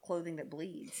still have clothing that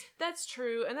bleeds. That's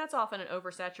true. And that's often an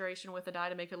oversaturation with a dye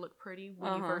to make it look pretty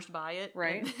when you first buy it.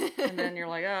 Right. And then you're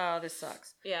like, oh, this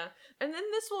sucks. Yeah. And then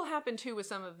this will happen too with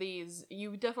some of these.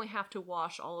 You definitely have to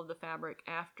wash all of the fabric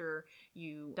after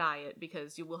you dye it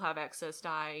because you will have excess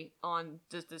dye on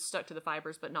just stuck to the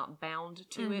fibers but not bound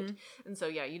to it. And so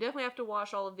yeah, you definitely have to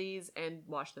wash all of these and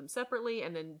wash them separately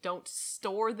and then don't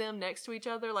store them next to each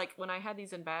other. Like when I had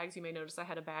these in bags, you may notice I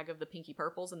had a bag of the pinky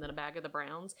purples and then a bag of the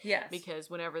browns. Yes. Because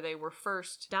whenever they were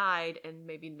first dyed, and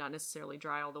maybe not necessarily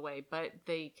dry all the way, but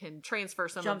they can transfer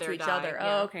some of their to each dye. other.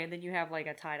 Yeah. Oh, okay. Then you have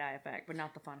a tie-dye effect, but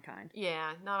not the fun kind.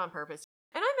 Yeah, not on purpose.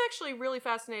 And I'm actually really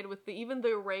fascinated with even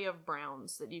the array of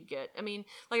browns that you get. I mean,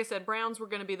 like I said, browns were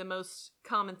going to be the most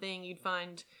common thing you'd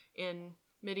find in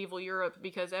medieval Europe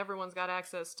because everyone's got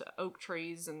access to oak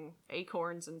trees and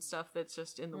acorns and stuff that's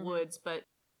just in the woods. But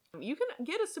you can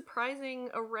get a surprising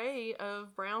array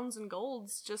of browns and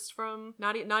golds just from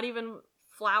not even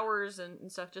flowers and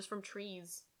stuff, just from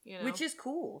trees. Which is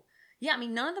cool. Yeah, I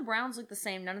mean, none of the browns look the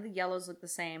same. None of the yellows look the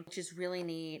same, which is really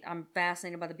neat. I'm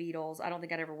fascinated by the beetles. I don't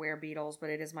think I'd ever wear beetles,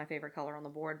 but it is my favorite color on the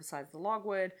board besides the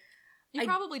logwood. You've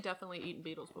probably definitely eaten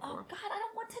beetles before. Oh God, I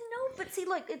don't want to know. But see,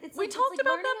 like it's we like, talked it's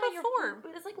like about that before.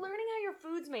 But it's like learning how your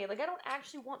food's made. Like I don't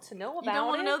actually want to know about it. You don't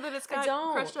want to know that it's got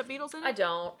crushed up beetles in it? I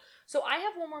don't. So I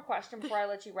have one more question before I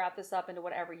let you wrap this up into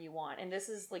whatever you want. And this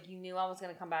is like you knew I was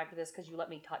going to come back to this because you let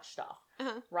me touch stuff,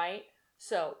 right?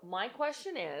 So my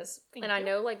question is, I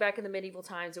know like back in the medieval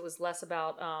times, it was less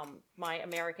about my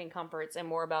American comforts and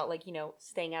more about like,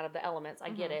 staying out of the elements.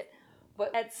 I get it.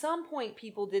 But at some point,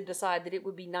 people did decide that it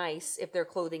would be nice if their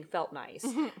clothing felt nice.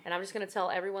 And I'm just going to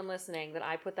tell everyone listening that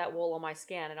I put that wool on my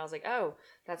skin. And I was like, oh,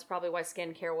 that's probably why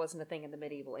skincare wasn't a thing in the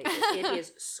medieval ages. It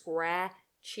is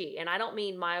scratchy. And I don't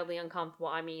mean mildly uncomfortable.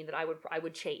 I mean that I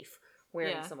would chafe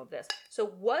wearing some of this.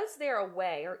 So was there a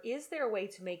way, or is there a way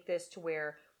to make this to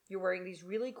where you're wearing these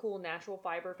really cool natural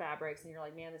fiber fabrics and you're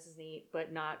like, man, this is neat,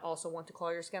 but not also want to claw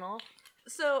your skin off?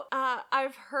 So,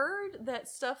 I've heard that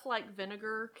stuff like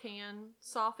vinegar can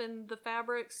soften the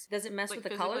fabrics. Does it mess with the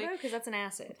color, though? Because that's an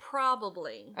acid.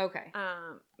 Probably. Okay.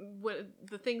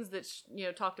 The things that,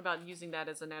 talked about using that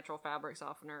as a natural fabric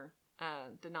softener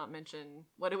did not mention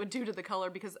what it would do to the color,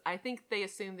 because I think they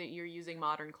assume that you're using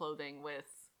modern clothing with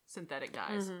synthetic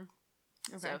dyes.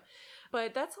 Okay. So,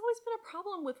 but that's always been a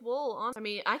problem with wool. I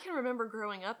mean, I can remember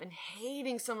growing up and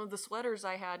hating some of the sweaters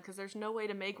I had because there's no way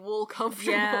to make wool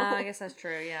comfortable. Yeah, I guess that's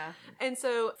true, yeah. And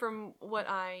so from what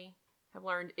I have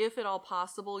learned, if at all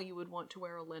possible, you would want to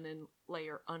wear a linen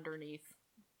layer underneath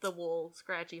the wool,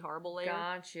 scratchy, horrible layer.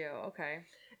 Got you, okay.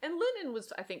 And linen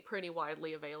was, I think, pretty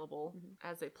widely available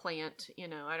as a plant.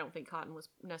 I don't think cotton was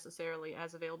necessarily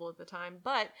as available at the time.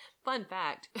 But, fun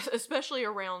fact, especially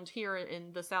around here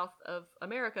in the South of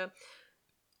America,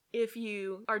 if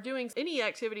you are doing any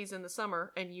activities in the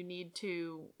summer and you need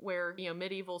to wear,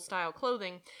 medieval style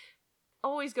clothing,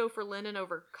 always go for linen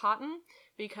over cotton,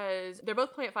 because they're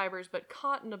both plant fibers, but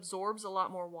cotton absorbs a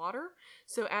lot more water.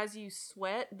 So as you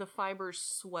sweat, the fibers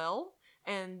swell.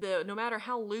 And no matter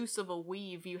how loose of a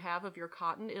weave you have of your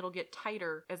cotton, it'll get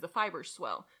tighter as the fibers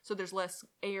swell. So there's less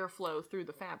airflow through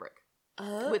the fabric.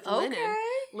 With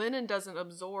linen doesn't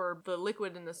absorb the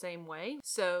liquid in the same way.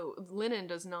 So linen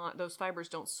does not, those fibers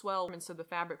don't swell, and so the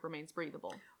fabric remains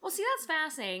breathable. Well, see, that's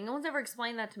fascinating. No one's ever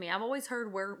explained that to me. I've always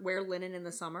heard wear linen in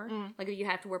the summer. Like if you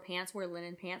have to wear pants, wear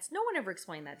linen pants. No one ever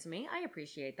explained that to me. I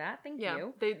appreciate that. Thank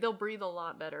you. They'll breathe a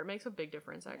lot better. It makes a big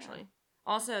difference, actually. Yeah.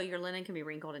 Also, your linen can be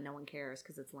wrinkled and no one cares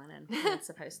because it's linen. It's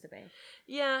supposed to be.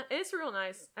 Yeah, it's real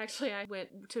nice. Actually, I went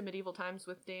to medieval times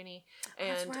with Danny,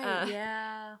 and that's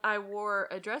right. I wore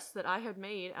a dress that I had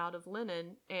made out of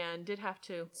linen and did have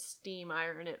to steam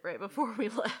iron it right before we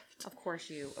left. Of course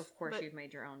you've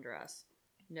made your own dress.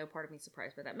 No part of me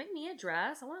surprised by that. Make me a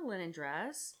dress. I want a linen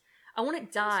dress. I want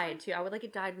it dyed too. I would like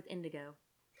it dyed with indigo.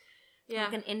 Yeah,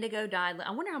 like an indigo dyed. I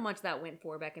wonder how much that went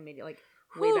for back in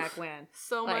way back when.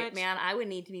 So much. Man, I would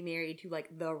need to be married to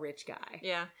like the rich guy.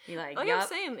 Yeah. Be like, I'm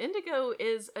saying, indigo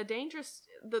is a dangerous,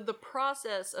 the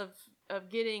process of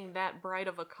getting that bright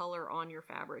of a color on your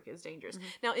fabric is dangerous.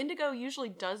 Now, indigo usually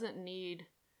doesn't need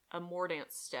a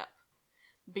mordant step,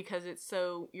 because it's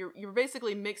so, you're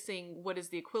basically mixing what is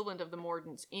the equivalent of the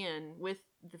mordants in with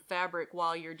the fabric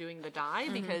while you're doing the dye,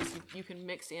 because you can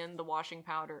mix in the washing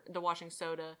powder, the washing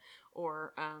soda,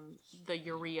 or the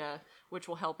urea, which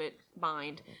will help it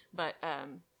bind. But at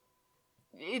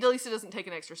least it doesn't take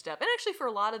an extra step. And actually, for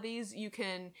a lot of these, you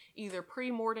can either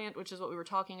pre-mordant, which is what we were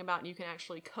talking about, and you can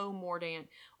actually co-mordant,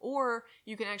 or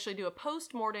you can actually do a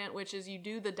post-mordant, which is you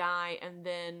do the dye and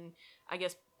then, I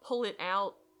guess, pull it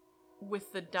out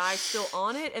with the dye still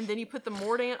on it, and then you put the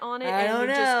mordant on it,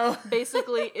 just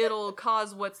basically it'll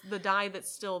cause what's the dye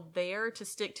that's still there to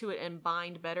stick to it and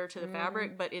bind better to the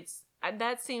fabric. But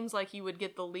that seems like you would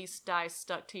get the least dye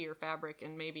stuck to your fabric,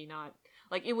 and maybe not,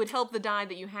 like, it would help the dye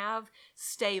that you have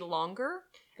stay longer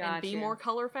and be more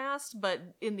color fast, but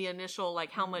in the initial,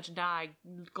 like, how much dye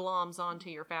gloms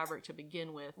onto your fabric to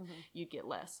begin with, you'd get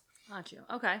less. Got you.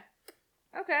 Okay,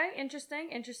 interesting.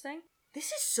 This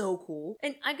is so cool.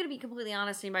 And I'm going to be completely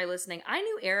honest to anybody listening. I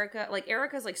knew Erica. Like,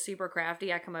 Erica's, like, super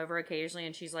crafty. I come over occasionally,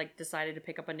 and she's, like, decided to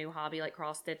pick up a new hobby, like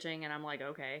cross-stitching. And I'm like,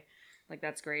 okay. Like,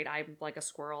 that's great. I'm like a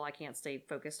squirrel. I can't stay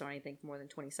focused on anything for more than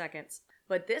 20 seconds.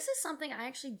 But this is something I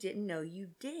actually didn't know you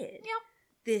did. Yep.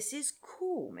 This is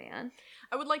cool, man.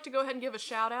 I would like to go ahead and give a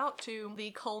shout out to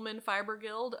the Coleman Fiber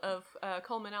Guild of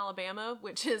Coleman, Alabama,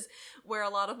 which is where a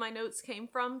lot of my notes came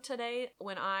from today.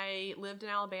 When I lived in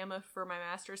Alabama for my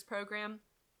master's program,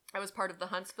 I was part of the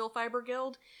Huntsville Fiber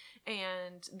Guild,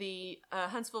 and the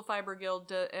Huntsville Fiber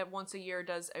Guild once a year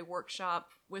does a workshop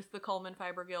with the Coleman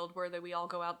Fiber Guild where we all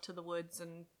go out to the woods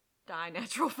and dye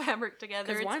natural fabric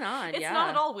together. Why not? It's not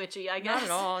at all witchy, I guess. Not at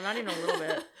all. Not even a little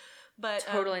bit. But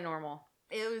totally normal.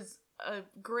 It was a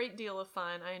great deal of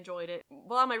fun. I enjoyed it.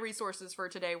 A lot of my resources for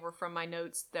today were from my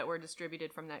notes that were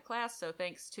distributed from that class. So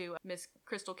thanks to Miss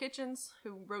Crystal Kitchens,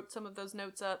 who wrote some of those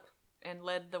notes up and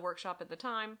led the workshop at the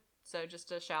time. So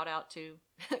just a shout out to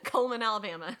Coleman,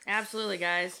 Alabama. Absolutely,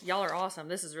 guys. Y'all are awesome.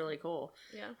 This is really cool.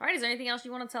 Yeah. All right, is there anything else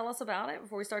you want to tell us about it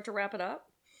before we start to wrap it up?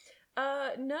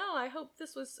 No, I hope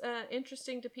this was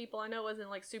interesting to people. I know it wasn't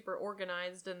like super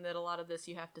organized and that a lot of this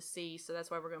you have to see, so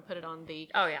that's why we're going to put it on the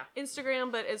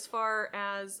Instagram. But as far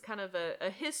as kind of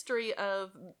a history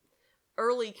of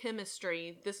early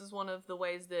chemistry, this is one of the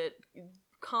ways that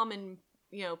common,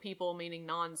 people, meaning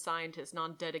non-scientists,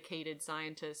 non-dedicated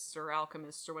scientists or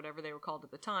alchemists or whatever they were called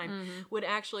at the time, would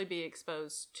actually be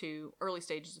exposed to early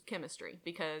stages of chemistry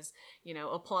because,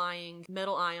 applying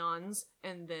metal ions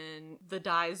and then the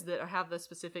dyes that have the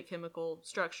specific chemical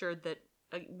structure that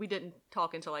we didn't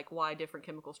talk into like why different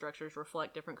chemical structures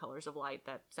reflect different colors of light.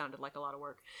 That sounded like a lot of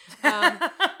work. And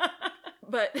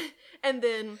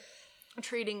then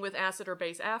treating with acid or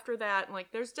base after that.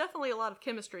 Like, there's definitely a lot of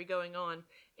chemistry going on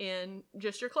in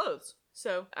just your clothes.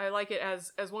 So I like it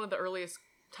as one of the earliest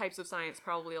types of science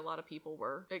probably a lot of people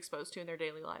were exposed to in their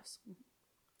daily lives.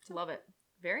 Love it.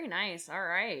 Very nice. All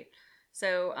right.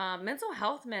 So mental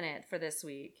health minute for this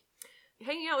week.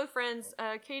 Hanging out with friends.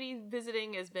 Katie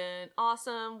visiting has been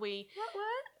awesome. We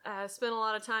spent a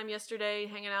lot of time yesterday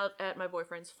hanging out at my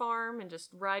boyfriend's farm and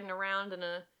just riding around in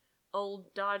a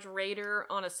old Dodge Raider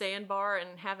on a sandbar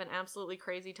and having absolutely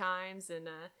crazy times, and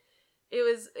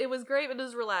it was great, but it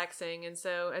was relaxing. And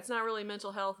so it's not really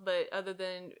mental health, but other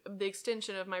than the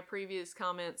extension of my previous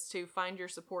comments to find your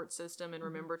support system and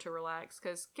remember to relax,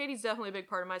 because Katie's definitely a big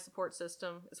part of my support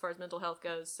system as far as mental health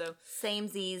goes. So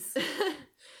Samesies.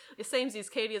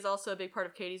 Samesies. Katie is also a big part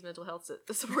of Katie's mental health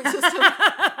support system.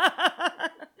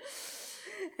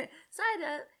 Side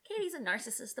up. Katie's a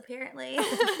narcissist, apparently.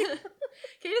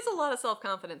 Katie has a lot of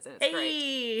self-confidence in it. It's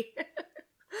great.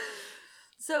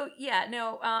 So, yeah,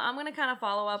 no, I'm going to kind of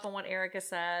follow up on what Erica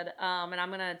said, and I'm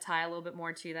going to tie a little bit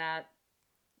more to that.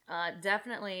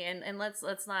 Definitely, and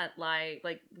let's not lie,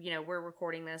 like, we're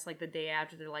recording this, like, the day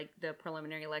after the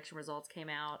preliminary election results came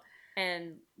out,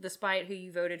 and despite who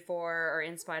you voted for, or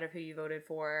in spite of who you voted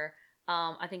for,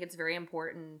 I think it's very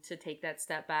important to take that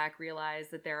step back, realize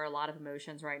that there are a lot of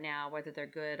emotions right now, whether they're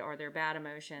good or they're bad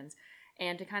emotions,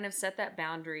 and to kind of set that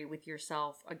boundary with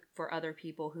yourself for other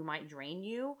people who might drain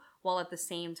you, while at the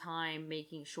same time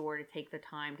making sure to take the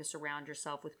time to surround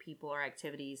yourself with people or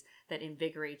activities that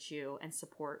invigorate you and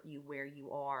support you where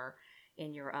you are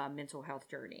in your mental health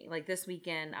journey. Like this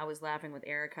weekend, I was laughing with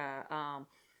Erica.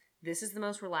 This is the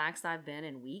most relaxed I've been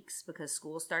in weeks because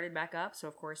school started back up. So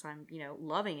of course I'm,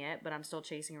 loving it, but I'm still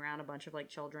chasing around a bunch of like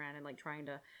children and like trying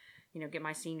to, get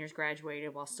my seniors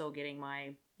graduated while still getting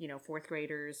my, fourth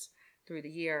graders through the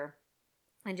year.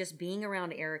 And just being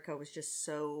around Erica was just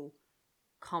so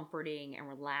comforting and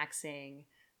relaxing.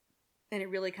 And it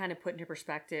really kind of put into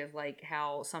perspective like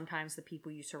how sometimes the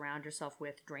people you surround yourself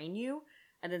with drain you,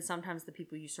 and then sometimes the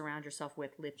people you surround yourself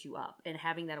with lift you up, and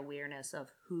having that awareness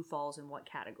of who falls in what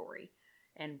category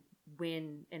and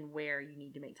when and where you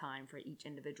need to make time for each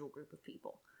individual group of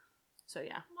people. So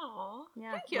yeah. Aw.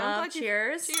 Yeah. Thank you. Love, I'm glad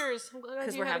cheers. Cheers.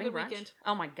 Because we're having a good weekend.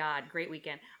 Oh my God. Great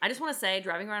weekend. I just want to say,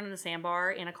 driving around in a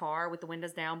sandbar in a car with the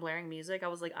windows down, blaring music, I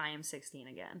was like, I am 16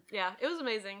 again. Yeah. It was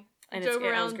amazing. And drove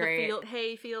around the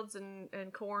hay fields and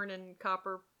corn and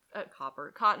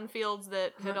cotton fields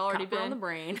that had already been on the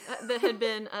brain. that had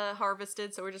been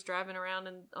harvested. So we're just driving around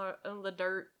on the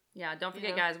dirt. Yeah. Don't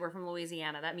forget, guys, we're from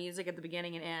Louisiana. That music at the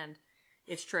beginning and end,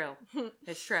 it's true.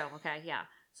 It's true. Okay. Yeah.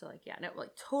 So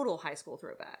total high school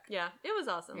throwback. Yeah, it was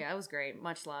awesome. Yeah, it was great.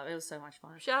 Much love. It was so much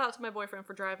fun. Shout out to my boyfriend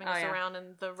for driving us around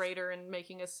in the Raider and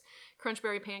making us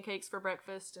crunchberry pancakes for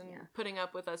breakfast and putting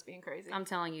up with us being crazy. I'm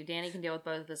telling you, Danny can deal with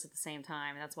both of us at the same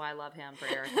time. That's why I love him for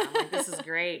Erica. I'm like, this is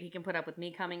great. He can put up with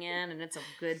me coming in, and it's a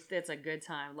good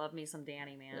time. Love me some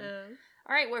Danny, man.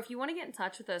 All right, well, if you want to get in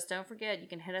touch with us, don't forget, you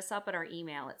can hit us up at our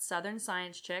email at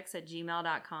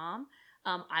southernsciencechicks@gmail.com.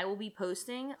 I will be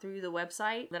posting through the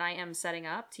website that I am setting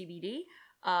up, TBD,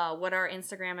 what our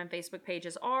Instagram and Facebook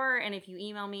pages are. And if you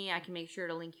email me, I can make sure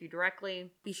to link you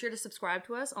directly. Be sure to subscribe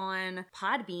to us on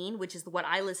Podbean, which is what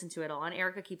I listen to it on.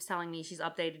 Erica keeps telling me she's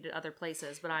updated it other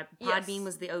places, but Podbean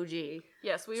was the OG.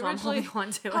 Yes, we so originally I'm holding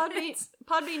on to it.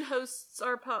 Podbean hosts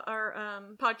our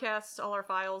podcasts, all our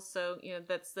files. So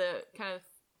that's the kind of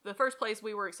the first place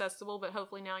we were accessible, but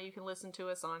hopefully now you can listen to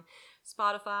us on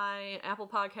Spotify, Apple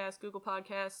Podcasts, Google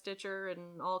Podcasts, Stitcher,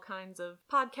 and all kinds of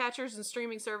podcatchers and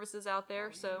streaming services out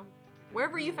there. So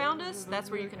Wherever you found us,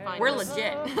 that's where you can find We're us.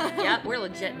 legit. Yep, we're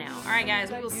legit now. All right, guys,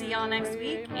 we will see y'all next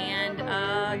week,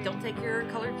 and don't take your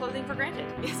colored clothing for granted.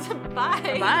 Yes,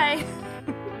 bye. Bye.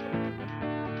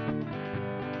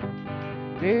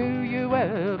 Do you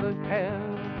ever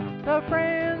have the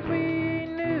friends we